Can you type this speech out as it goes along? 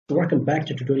Welcome back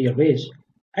to Tutorial Ways,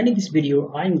 and in this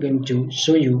video I am going to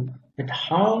show you that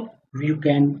how you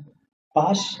can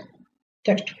pass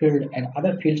text field and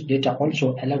other fields data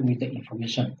also along with the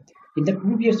information. In the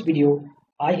previous video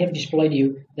I have displayed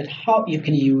you that how you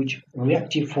can use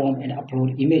reactive form and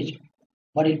upload image,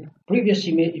 but in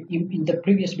the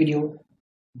previous video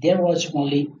there was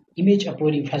only image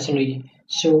uploading facility.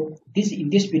 So in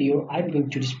this video I'm going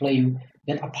to display you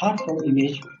that apart from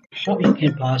image, how you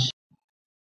can pass.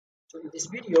 So in this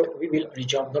video, we will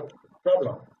resolve the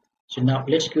problem. So now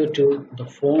let's go to the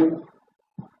form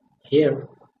here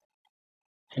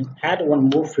and add one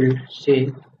more field,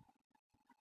 say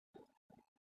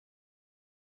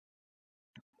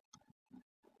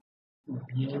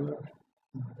here,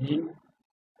 then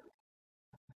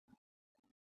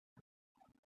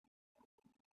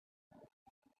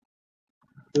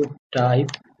to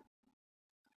type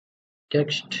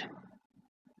text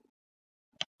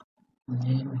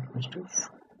name equals to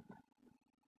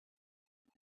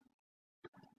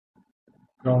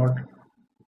broad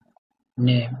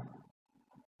name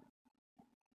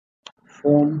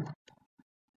form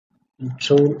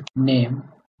control name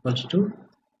equals to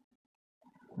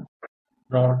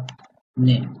broad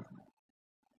name.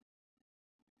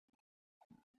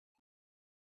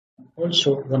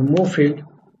 Also one more field,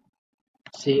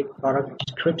 say product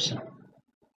description.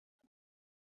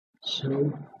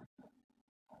 So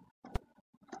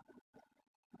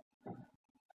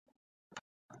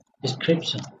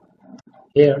description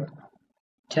here,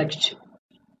 text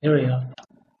area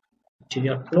to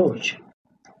your close,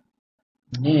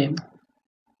 name,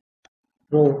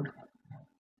 road,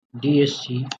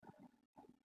 DSC,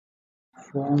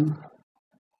 form,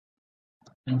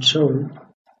 control,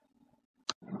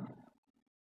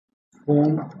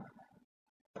 form,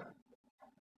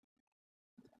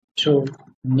 control,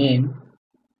 name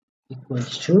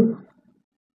equals to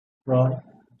broad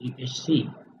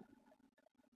DSC.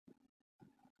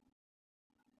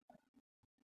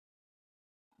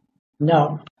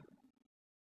 Now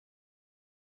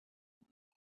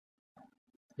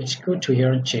let's go to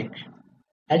here and check.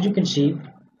 As you can see,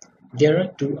 there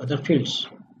are two other fields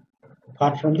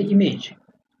apart from the image.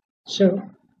 So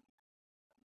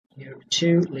here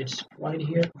two, let's write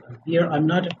here. Here I'm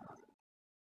not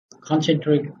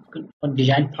concentrating on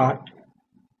design part.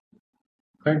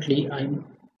 Currently I'm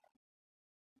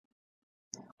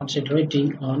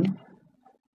concentrating on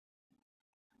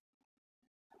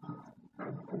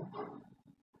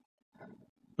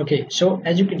okay. So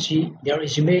as you can see, there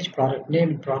is image, product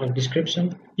name, product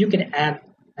description. You can add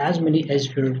as many as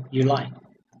fields you like.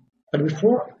 But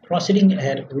before proceeding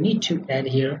ahead, we need to add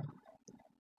here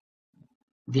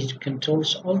these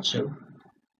controls also.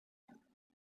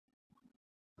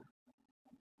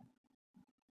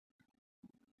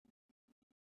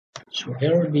 So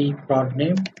here will be product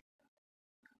name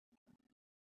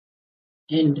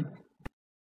and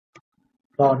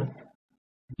product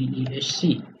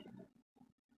DESC,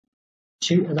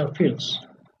 two other fields.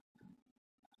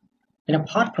 And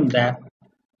apart from that,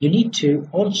 you need to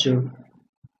also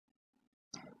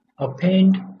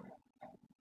append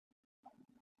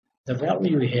the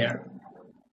value here,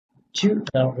 two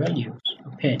other values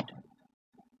append.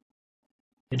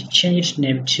 Let's change its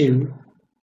name to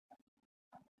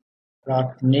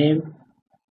product name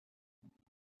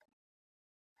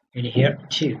and here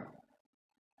too.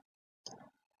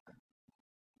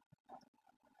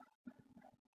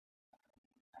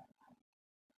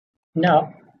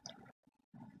 Now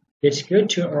let's go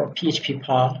to our PHP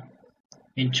file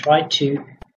and try to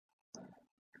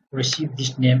receive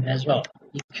this name as well.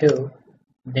 Echo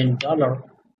then dollar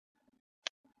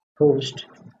post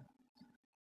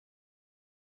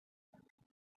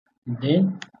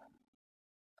then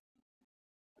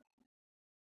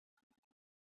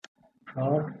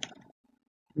product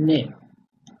name.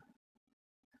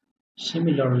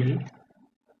 Similarly,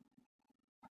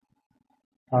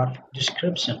 product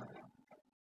description.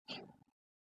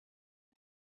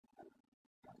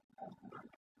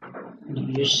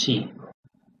 DSC.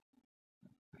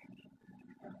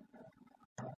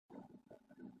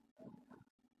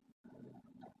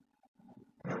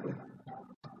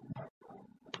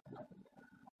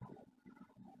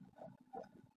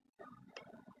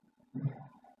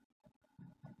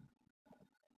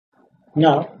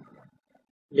 Now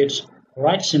let's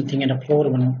write something and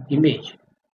upload one image.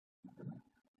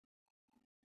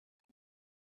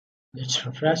 Let's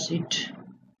refresh it,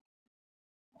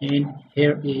 and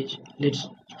here is, let's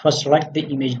first select the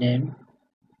image name,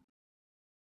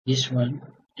 this one,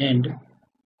 and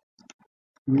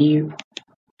new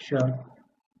shot.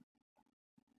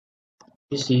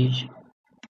 This is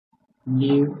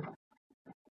new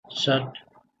insert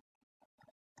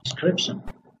description.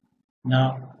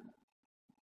 Now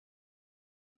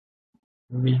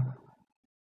we will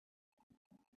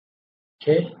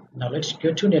okay. Now let's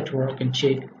go to network and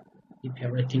check if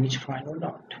everything is fine or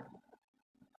not.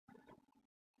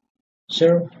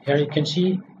 So here you can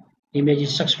see image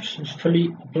is successfully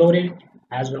uploaded,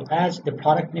 as well as the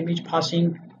product name is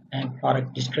passing and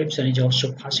product description is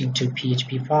also passing to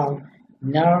PHP file.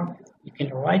 Now you can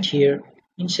write here,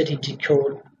 insert into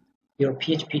code your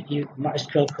PHP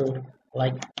MySQL code,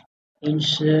 like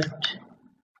insert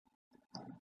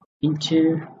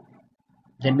into,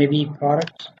 then maybe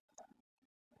product,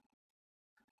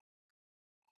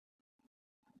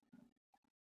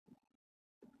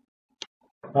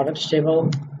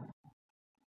 table,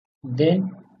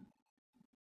 then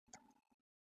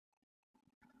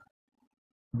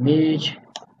image.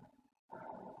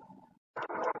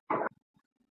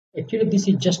 Actually, this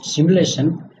is just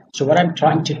simulation. So what I'm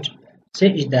trying to say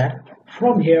is that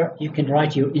from here you can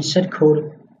write your insert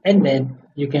code and then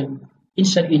you can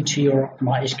insert into your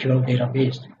MySQL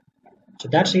database. So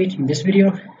that's it in this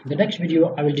video. In the next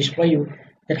video, I will display you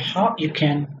that how you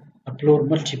can upload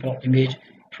multiple image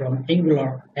from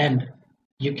Angular and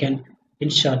you can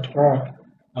insert or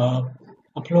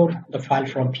upload the file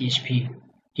from PHP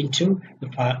into the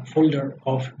file folder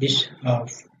of this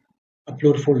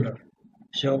upload folder.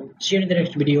 So see you in the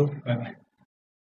next video. Bye bye.